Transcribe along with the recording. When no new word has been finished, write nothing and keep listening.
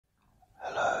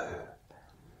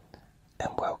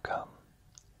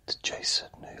to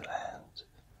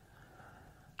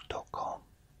jasonnewland.com.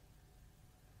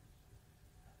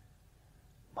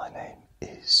 My name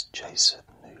is Jason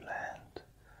Newland.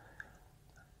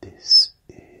 This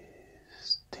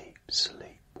is Deep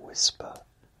Sleep Whisper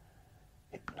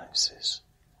Hypnosis.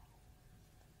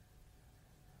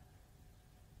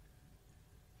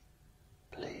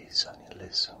 Please only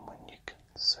listen when you can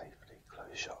safely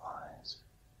close your eyes.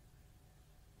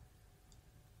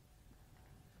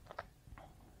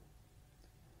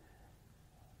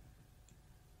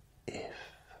 If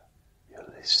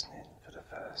you're listening for the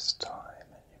first time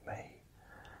and you may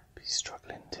be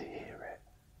struggling to hear it,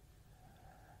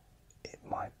 it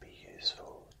might be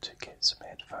useful to get some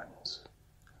headphones,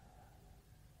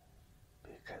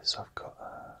 because I've got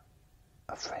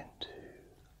a friend who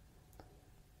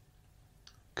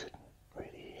couldn't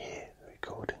really hear the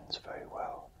recordings very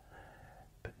well,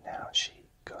 but now she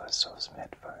got herself some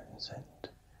headphones and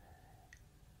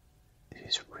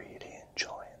is really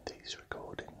enjoying these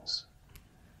recordings.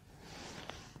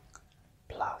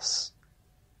 Plus,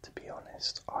 to be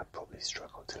honest, I probably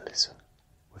struggle to listen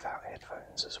without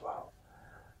headphones as well,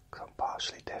 because I'm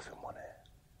partially deaf in one ear.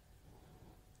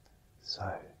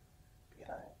 So, you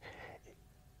know,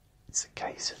 it's a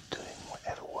case of doing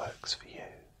whatever works for you.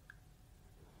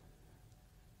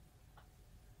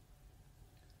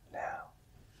 Now,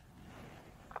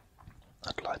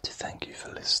 I'd like to thank you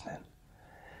for listening.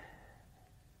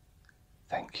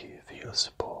 Thank you for your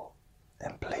support,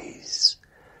 and please,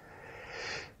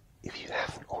 if you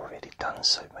haven't already done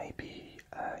so, maybe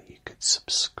you could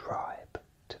subscribe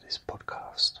to this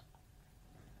podcast.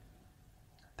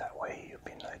 That way you'll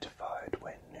be notified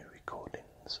when new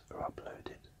recordings are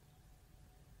uploaded.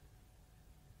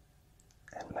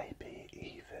 And maybe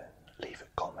even leave a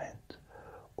comment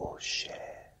or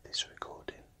share this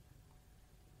recording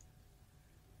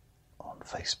on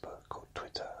Facebook or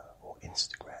Twitter or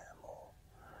Instagram or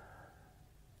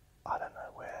I don't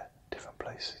know where, different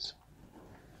places.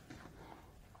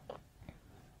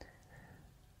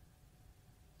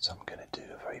 So I'm going to do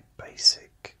a very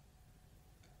basic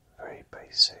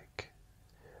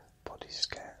body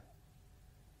scan.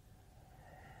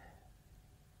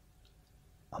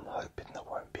 I'm hoping there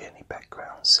won't be any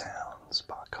background sounds,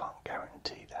 but I can't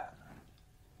guarantee that.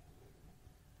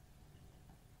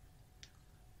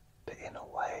 But in a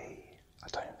way, I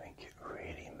don't think it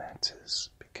really matters,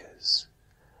 because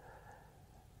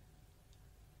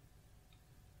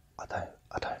I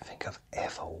don't think I've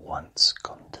ever once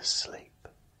gone to sleep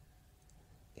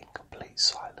in complete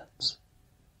silence.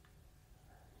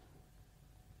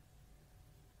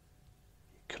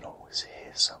 You can always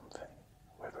hear something,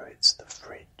 whether it's the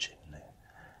fridge in the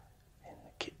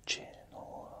kitchen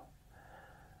or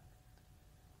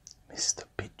Mr.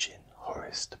 Pigeon,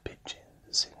 Horace the Pigeon,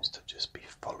 that seems to just be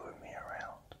following me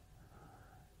around,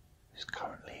 who's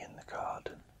currently in the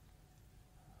garden.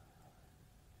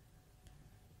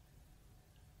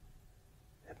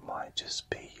 It might just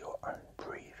be your own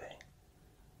breathing,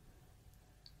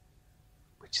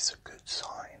 which is a good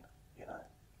sign, you know.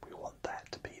 We want that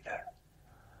to be there.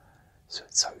 So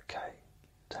it's okay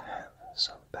to have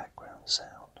some background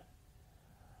sound.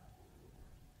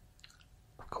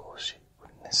 Of course, you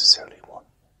wouldn't necessarily want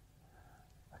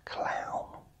a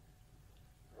clown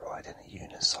riding a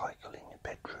unicycle in your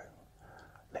bedroom,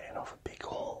 letting off a big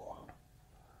horn,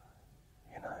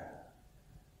 you know.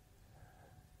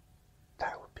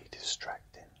 That would be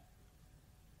distracting.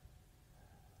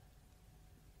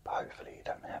 But hopefully you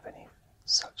don't have any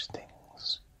such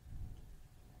things.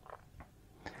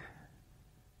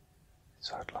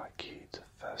 So I'd like you to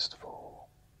first of all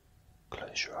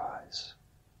close your eyes.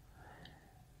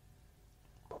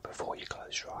 But before you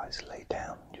close your eyes, lay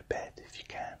down on your bed if you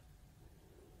can.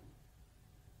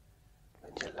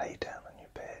 When you lay down on your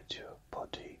bed, your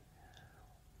body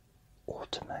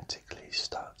automatically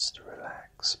starts to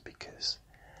relax, because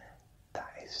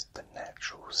that is the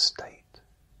natural state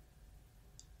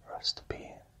for us to be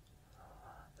in.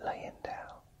 Laying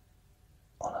down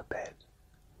on a bed,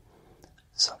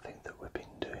 something that we've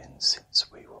been doing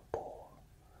since we were born,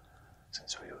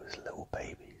 since we were little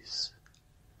babies.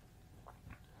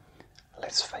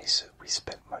 Let's face it, we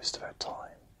spent most of our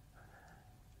time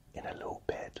in a little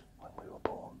bed when we were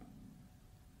born.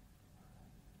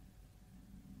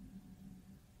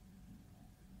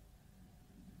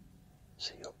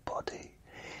 So your body,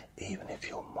 even if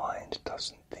your mind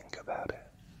doesn't think about it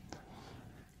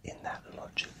in that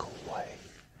logical way,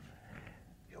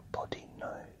 your body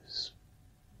knows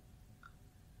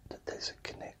that there's a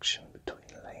connection between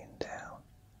laying down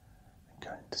and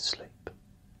going to sleep.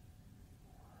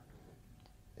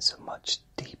 It's a much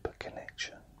deeper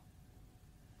connection.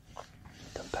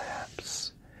 than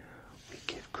perhaps we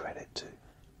give credit to.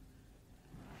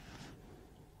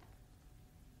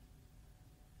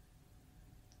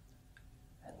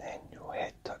 And then your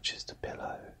head touches the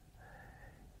pillow,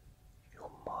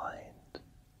 your mind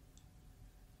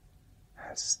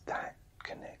has that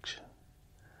connection,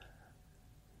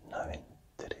 knowing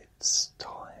that it's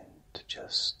time to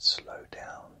just slow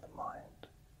down the mind.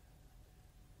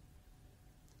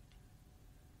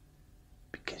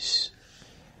 Because,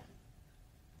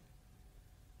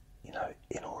 you know,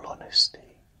 in all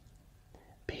honesty,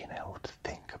 being able to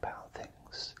think about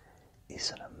things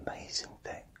is an amazing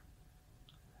thing.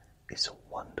 It's a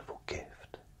wonderful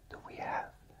gift that we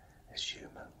have as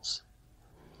humans,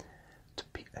 to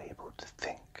be able to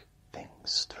think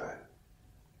things through.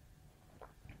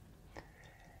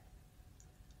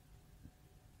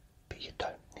 But you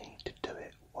don't need to do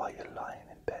it while you're lying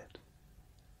in bed.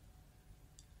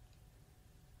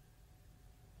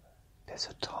 There's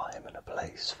a time and a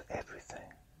place for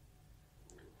everything.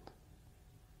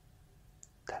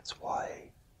 That's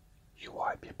why you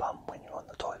wipe your bum when you're on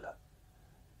the toilet.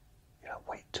 You don't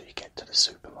wait till you get to the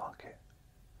supermarket,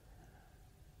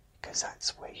 because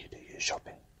that's where you do your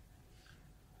shopping.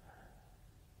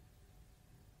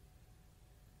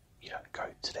 You don't go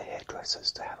to the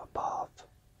hairdressers to have a bath.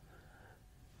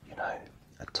 You know,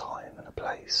 a time and a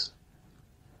place.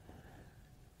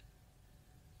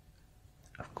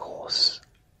 Of course,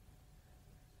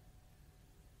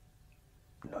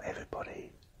 not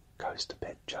everybody goes to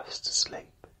bed just to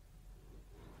sleep,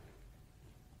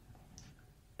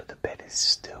 but the bed is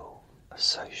still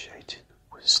associated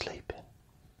with sleeping.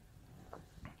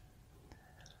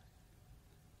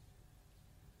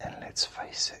 And let's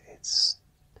face it,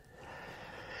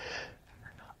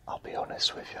 I'll be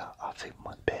honest with you, I think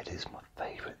my bed is my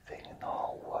favourite thing in the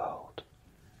whole world.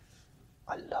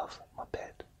 I love my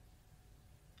bed.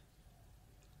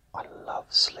 I love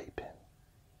sleeping.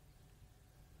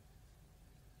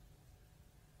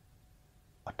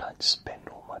 I don't spend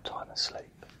all my time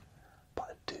asleep, but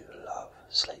I do love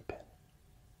sleeping.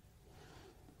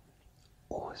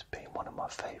 Always been one of my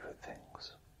favourite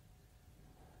things.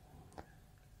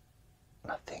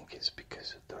 And I think it's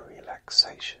because of the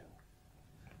relaxation.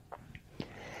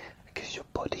 Because your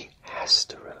body has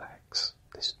to relax.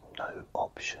 There's no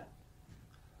option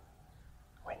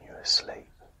when you're asleep.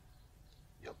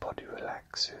 Your body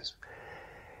relaxes,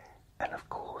 and of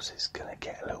course it's going to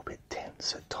get a little bit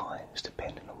tense at times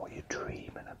depending on what you're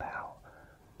dreaming about,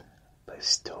 but it's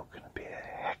still going to be a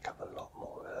heck of a lot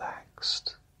more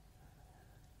relaxed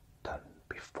than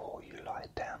before you lie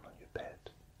down on your bed.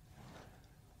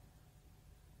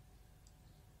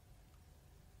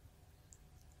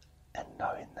 And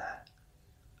knowing that,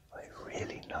 like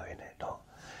really knowing it,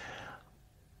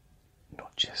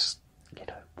 not just, you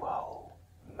know, well,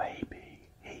 maybe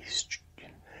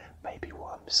maybe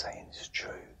what I'm saying is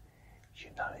true. You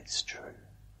know it's true.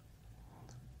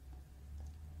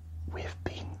 We've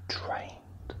been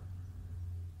trained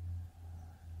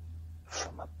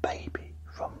from a baby,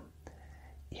 from,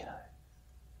 you know,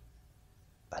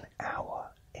 an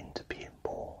hour into being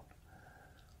born,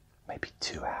 maybe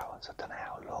 2 hours, I don't know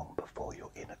how long before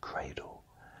you're in a cradle,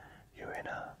 you're in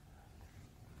a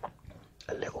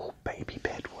little baby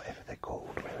bed, whatever they're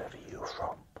called, wherever you're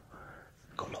from.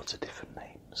 Got lots of different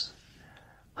names.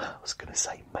 I was going to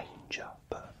say manger,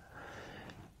 but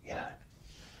you know,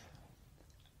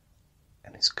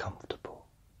 and it's comfortable.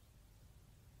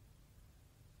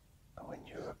 And when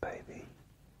you're a baby,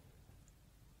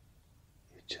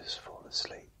 you just fall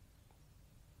asleep.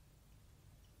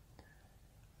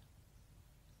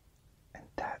 And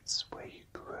that's where you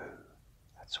grew.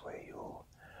 That's where your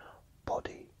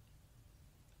body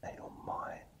and your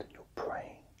mind and your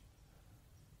brain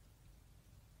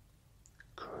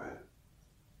grew,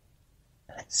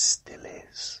 and it still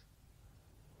is.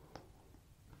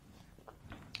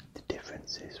 The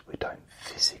difference is we don't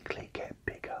physically get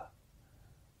bigger.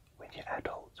 When you're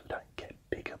adults, we don't get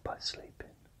bigger by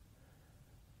sleeping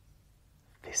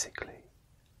physically,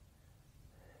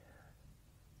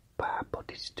 but our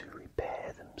bodies do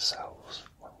repair themselves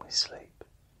when we sleep,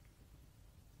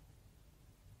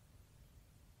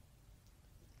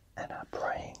 and our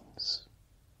brains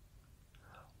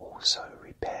also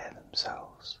repair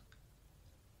themselves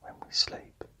when we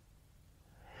sleep.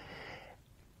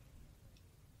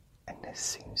 And there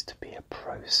seems to be a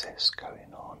process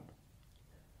going on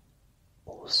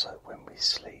also when we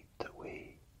sleep that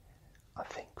we, I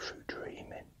think through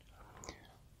dreaming,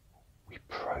 we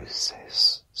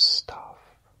process stuff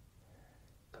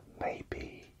that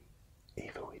maybe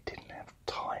either we didn't have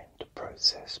time to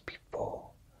process before,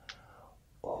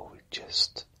 or we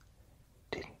just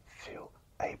didn't feel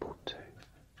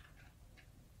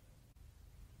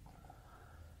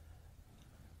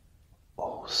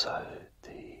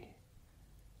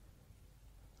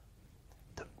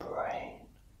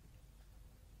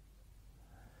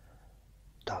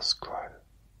does grow.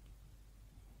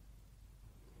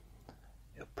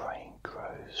 Your brain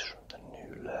grows from the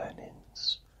new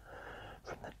learnings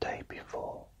from the day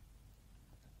before,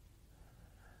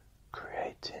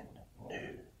 creating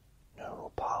new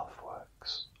neural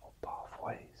pathworks or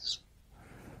pathways.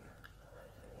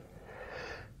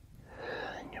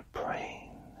 And your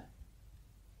brain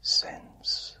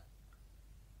sends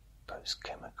those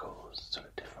chemicals to the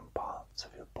different parts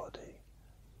of your body,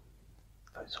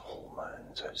 those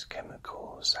hormones, those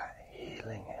chemicals, that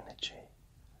healing energy,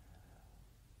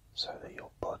 so that your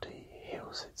body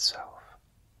heals itself.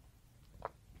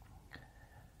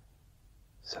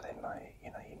 So they may,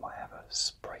 you might have a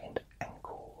sprained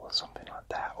ankle or something like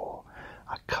that, or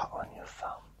a cut on your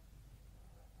thumb.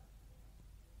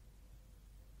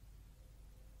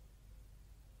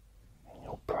 And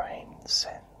your brain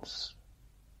sends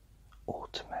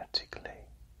automatically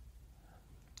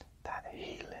that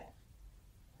healing.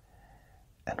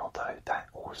 And although that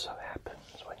also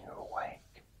happens when you're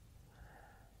awake,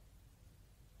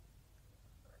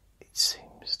 it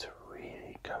seems to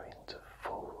really go into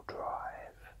full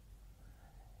drive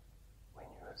when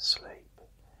you're asleep.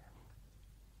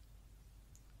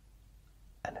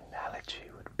 An analogy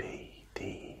would be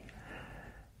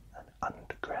an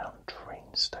underground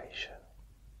train station,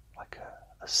 like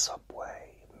a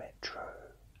subway, metro,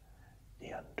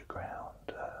 the underground.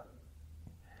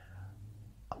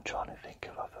 I'm trying to think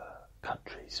of other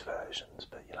countries' versions,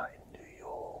 but in New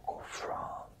York or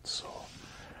France or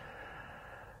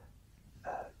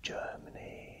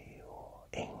Germany or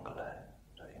England,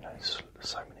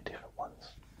 so many different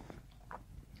ones.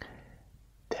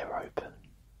 They're open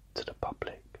to the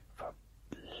public for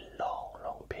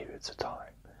long periods of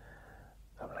time,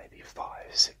 from maybe 5,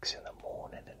 6 in the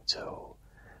morning until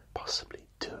possibly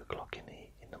 2 o'clock in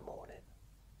the morning,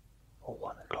 or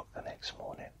 1 o'clock the next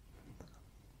morning.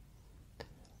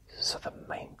 So the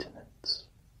maintenance,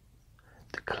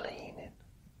 the cleaning,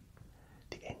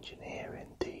 the engineering,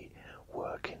 the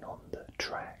working on the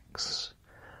tracks,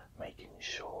 making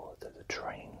sure that the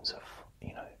trains are,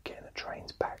 getting the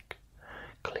trains back,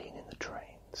 cleaning the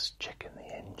trains, checking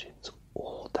the engines,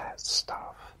 all that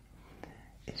stuff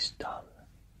is done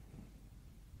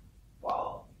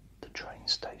while the train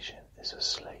station is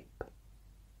asleep.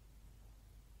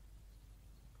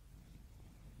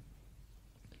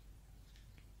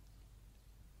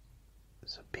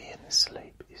 So being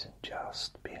asleep isn't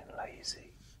just being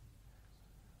lazy.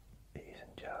 It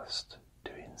isn't just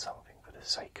doing something for the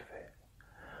sake of it,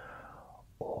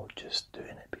 or just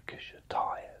doing it because you're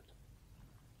tired.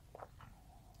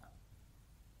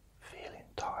 Feeling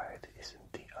tired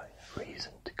isn't the only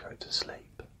reason to go to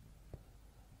sleep.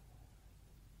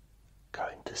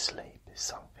 Going to sleep is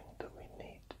something that we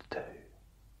need to do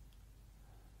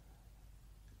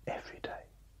every day.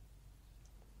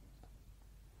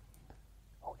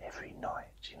 Or every night,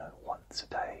 once a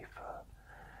day for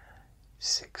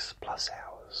 6+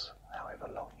 hours, however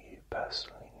long you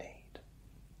personally need.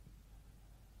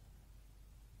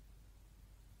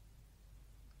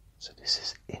 So this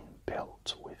is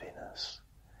inbuilt within us.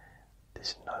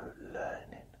 There's no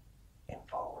learning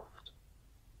involved.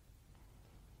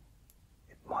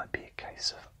 It might be a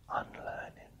case of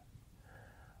unlearning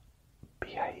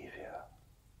behaviour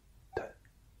that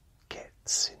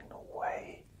gets in the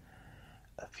way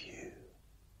of you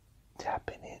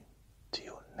tapping in to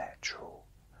your natural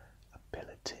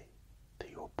ability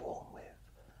that you're born with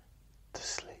to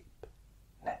sleep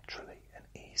naturally and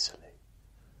easily.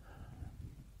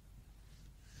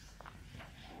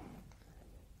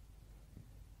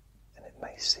 And it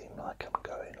may seem like I'm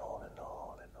going on and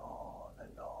on and on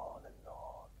and on and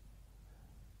on.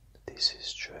 But this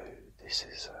is true. This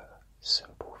is a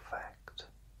simple fact.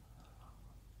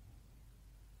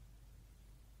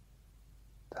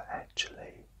 That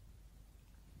actually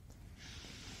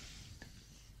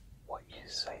what you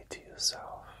say to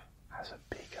yourself has a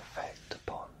big effect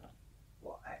upon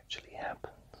what actually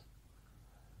happens.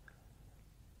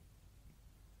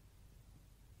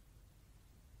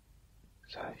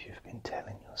 So if you've been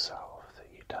telling yourself that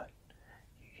you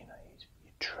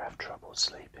have trouble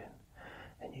sleeping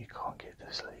and you can't get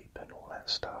to sleep and all that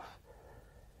stuff,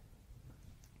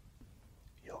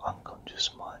 your unconscious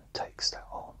mind takes that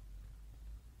on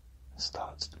and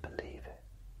starts to believe it.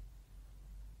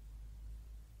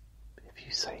 But if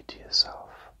you say to yourself,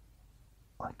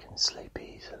 I can sleep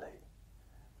easily,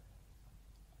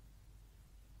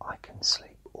 I can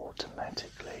sleep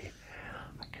automatically,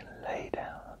 I can lay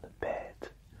down on the bed,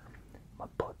 my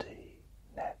body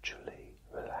naturally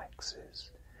relaxes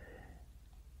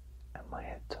and my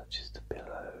head touches the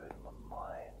pillow and my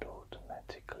mind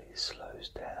automatically slows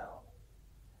down.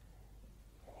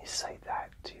 And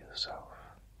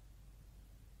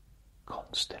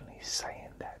constantly saying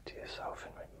that to yourself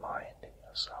and reminding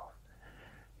yourself,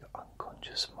 your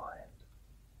unconscious mind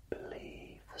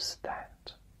believes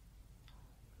that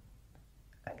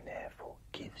and therefore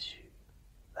gives you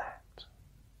that.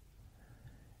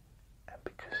 And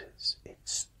because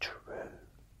it's true,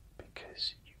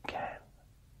 because you can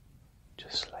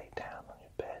just lay down on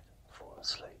your bed and fall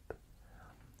asleep,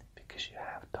 because you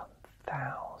have done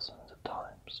thousands of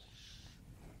times.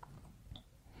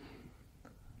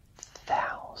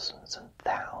 Thousands and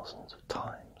thousands of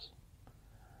times.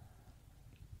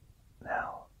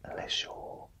 Now, unless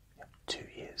you're 2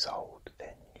 years old,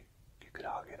 then you could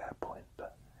argue that point,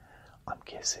 but I'm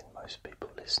guessing most people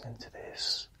listening to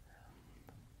this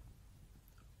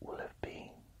will have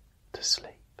been to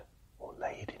sleep or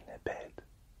laid in their bed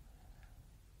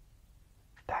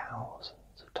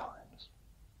thousands of times.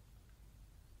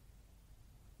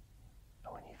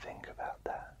 And when you think about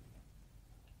that,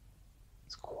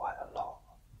 it's quite a lot.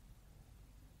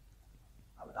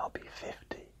 I mean, I'll be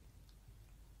 50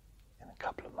 in a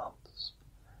couple of months.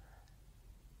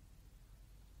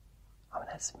 I mean,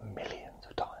 that's millions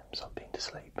of times I've been to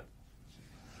sleep.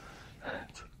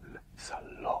 It's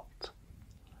a lot.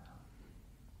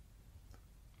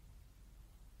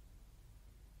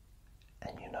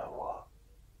 And you know what?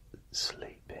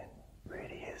 Sleeping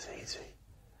really is easy.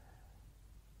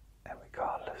 And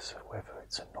regardless of whether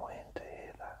it's annoying to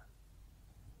hear that,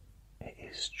 it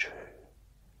is true,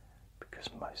 because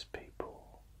most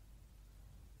people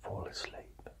fall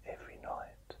asleep every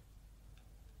night.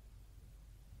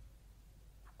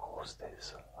 Of course,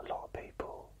 there's a lot of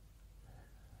people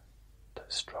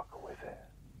that struggle with it,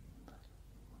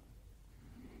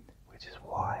 which is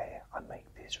why I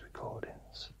make these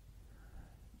recordings,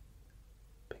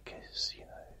 because, you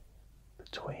know,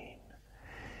 between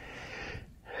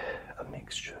a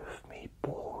mixture of me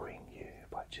boring you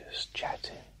by just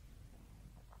chatting,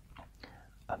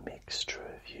 a mixture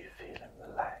of you feeling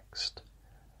relaxed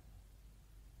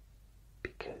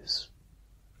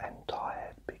and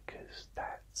tired, because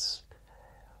that's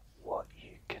what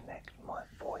you connect my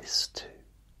voice to.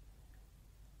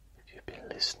 If you've been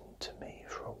listening to me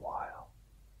for a while,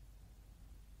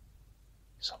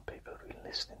 some people have been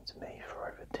listening to me for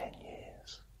over 10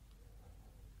 years.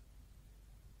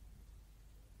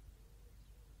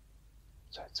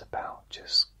 So it's about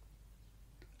just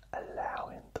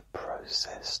allowing the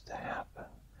process to happen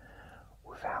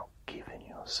without giving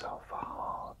yourself a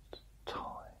hard time.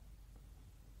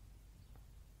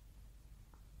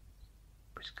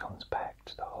 Which comes back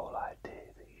to the whole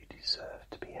idea that you deserve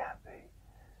to be happy.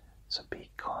 So be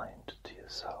kind to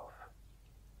yourself.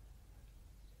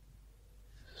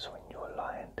 So when you're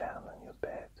lying down on your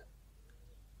bed,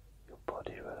 your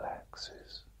body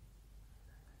relaxes.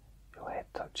 Your head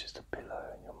touches the pillow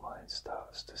and your mind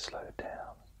starts to slow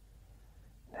down.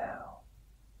 Now,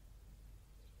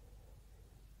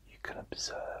 you can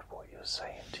observe what you're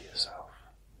saying to yourself.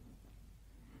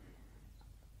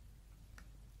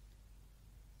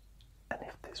 And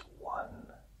if there's one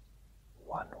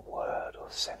word or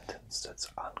sentence that's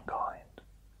unkind,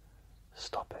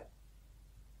 stop it.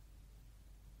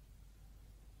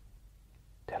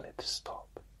 Tell it to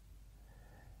stop.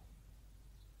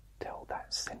 Tell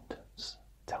that sentence,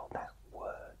 tell that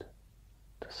word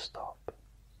to stop.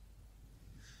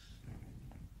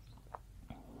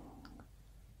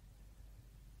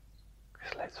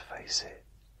 Because let's face it,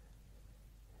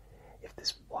 if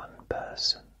there's one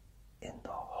person in the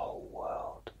whole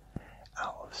world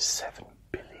out of 7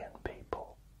 billion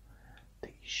people that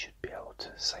you should be able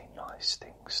to say nice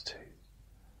things to,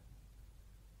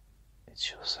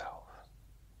 it's yourself.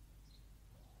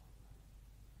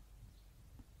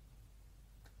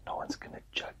 No one's going to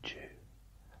judge you.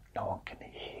 No one can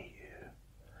hear you.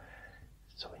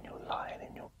 So when you're lying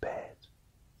in your bed,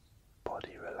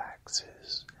 body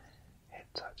relaxes, head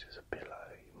touches a pillow,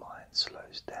 your mind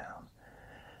slows down,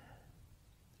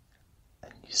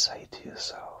 and you say to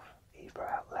yourself, either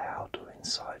out loud or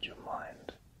inside your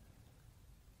mind,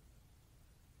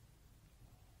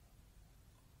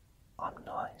 I'm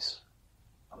nice.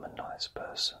 I'm a nice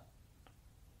person.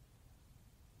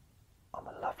 I'm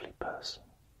a lovely person.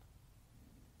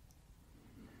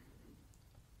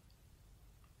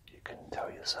 You can tell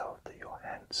yourself that you're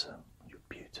handsome, you're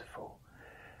beautiful.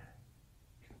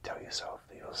 You can tell yourself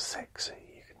that you're sexy.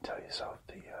 You can tell yourself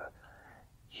that you're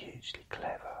hugely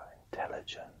clever,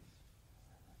 intelligent.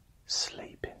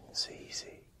 Sleeping's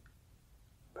easy.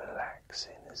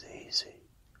 Relaxing is easy.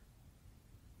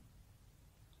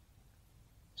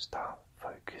 Start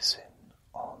focusing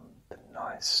on the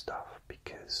nice stuff,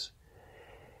 because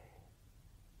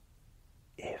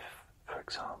if, for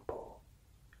example,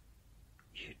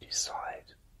 you decide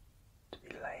to be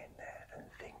laying there and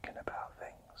thinking about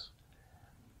things,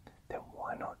 then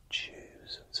why not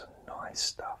choose some nice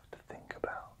stuff to think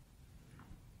about?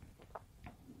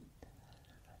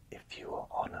 If you were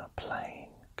on a plane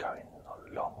going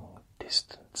a long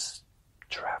distance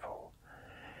travel,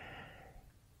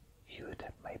 you would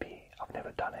maybe, I've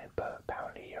never done it, but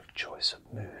apparently you have a choice of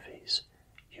movies.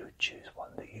 You would choose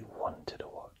one that you wanted to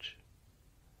watch.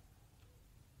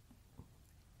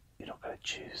 You're not going to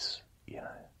choose,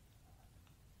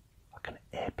 like an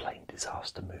airplane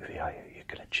disaster movie, are you? You're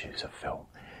going to choose a film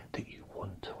that you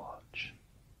want to watch.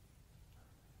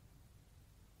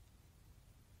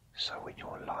 So when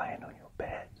you're lying on your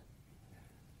bed,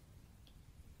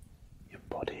 your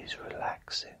body's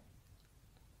relaxing.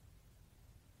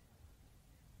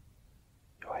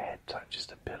 Your head touches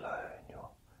the pillow and your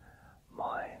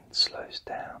mind slows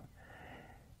down.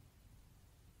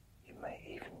 You may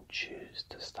even choose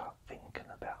to start thinking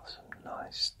about some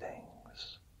nice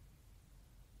things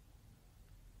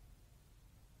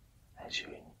as you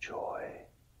enjoy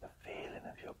the feeling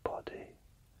of your body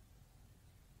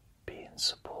being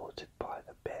supported by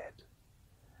the bed,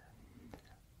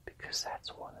 because that's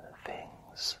one of the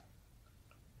things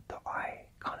that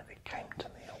it came to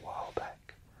me a while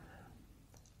back,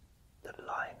 that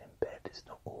lying in bed is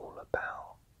not all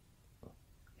about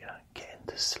getting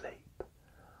to sleep.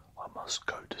 I must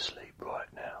go to sleep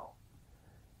right now.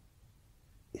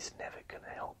 It's never going to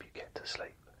help you get to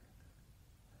sleep.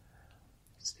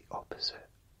 It's the opposite.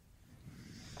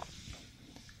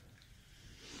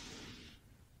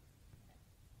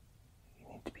 You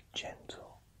need to be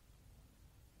gentle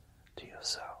to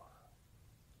yourself.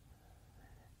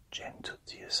 Gentle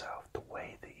to yourself the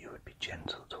way that you would be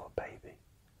gentle to a baby.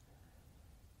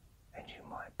 And you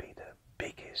might be the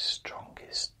biggest,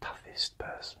 strongest, toughest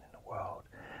person in the world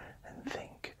and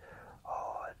think,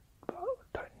 oh, I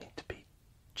don't need to be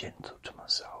gentle to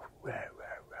myself.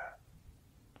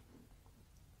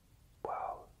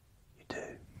 Well, you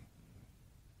do.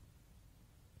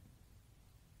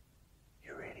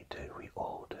 You really do. We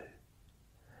all do.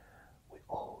 We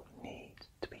all need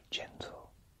to be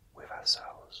gentle with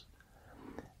ourselves.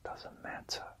 Doesn't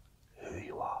matter who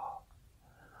you are,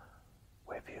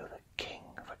 whether you're the king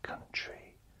of a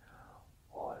country,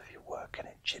 or if you're working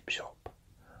at a chip shop,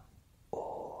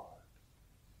 or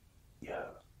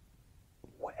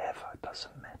whatever, it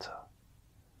doesn't matter.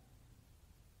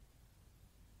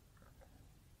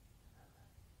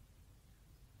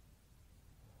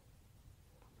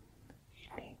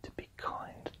 You need to be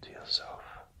kind to yourself.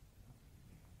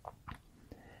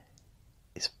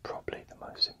 It's probably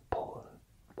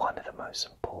one of the most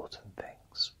important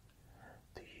things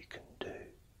that you can do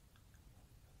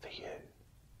for you.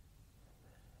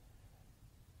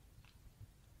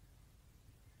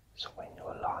 So when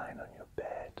you're lying on your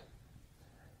bed,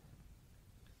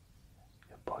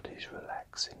 your body's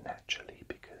relaxing naturally,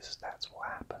 because that's what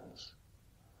happens.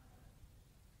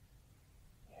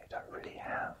 You don't really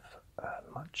have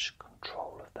much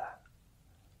control of that.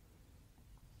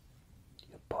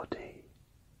 Your body,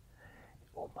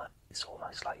 it's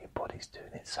almost like your body's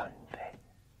doing its own thing.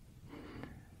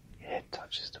 Your head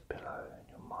touches the pillow and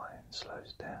your mind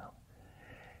slows down,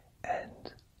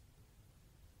 and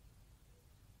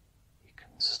you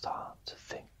can start to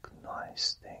think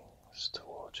nice things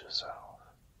towards yourself.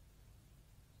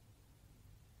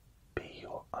 Be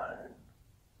your own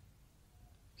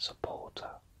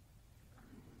supporter.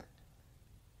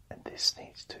 And this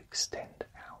needs to extend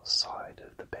outside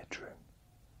of the bedroom.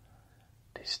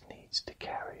 This needs to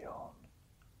carry on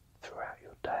throughout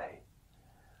your day,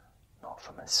 not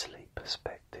from a sleep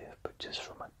perspective, but just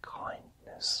from a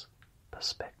kindness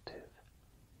perspective.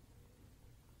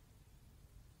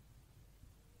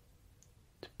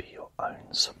 To be your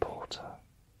own supporter.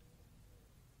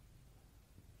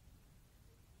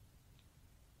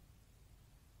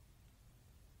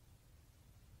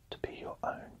 To be your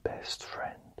own best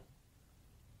friend.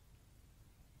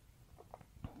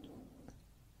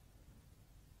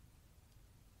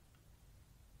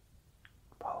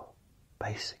 Well,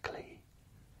 basically,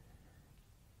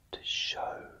 to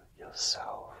show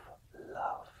yourself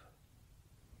love,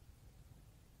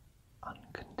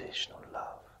 unconditional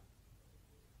love,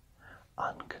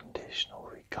 unconditional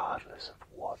regardless of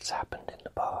what's happened in the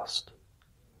past.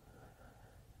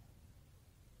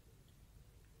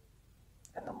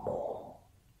 And the more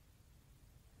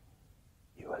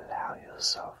you allow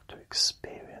yourself to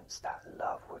experience that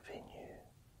love within you,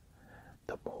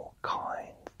 the more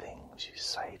kind things you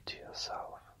say to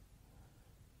yourself.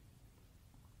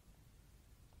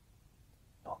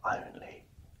 Not only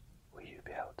will you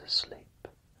be able to sleep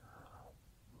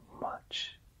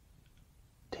much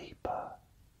deeper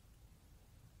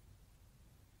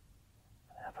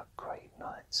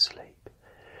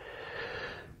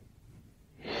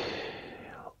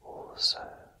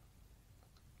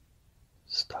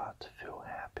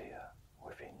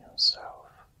yourself.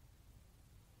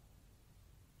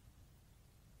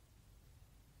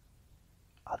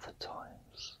 Other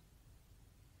times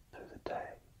through the day,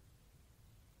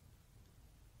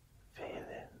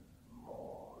 feeling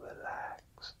more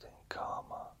relaxed and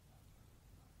calmer,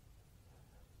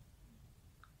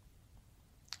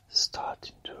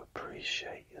 starting to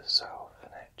appreciate yourself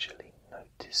and actually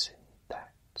noticing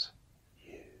that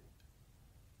you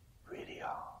really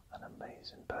are an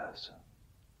amazing person.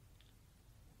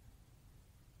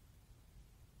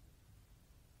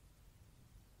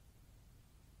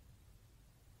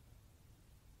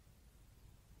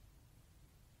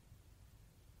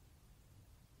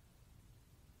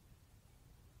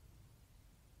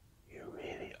 You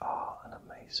really are an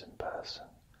amazing person,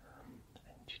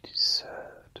 and you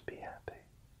deserve to be happy.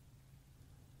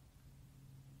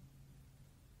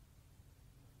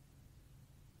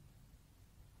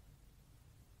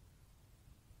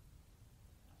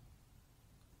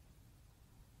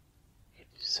 You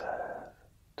deserve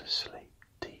to sleep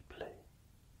deeply.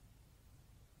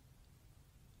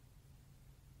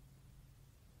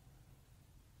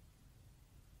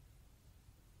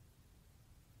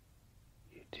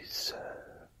 You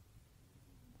deserve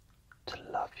to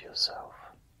love yourself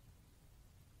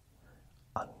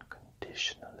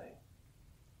unconditionally.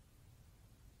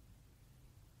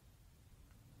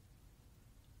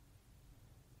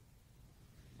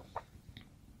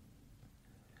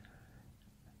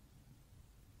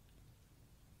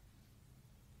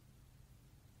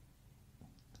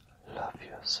 Love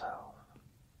yourself.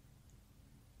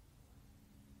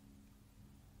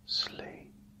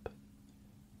 Sleep.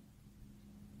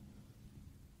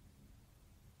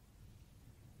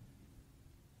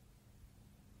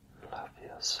 Love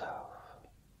yourself.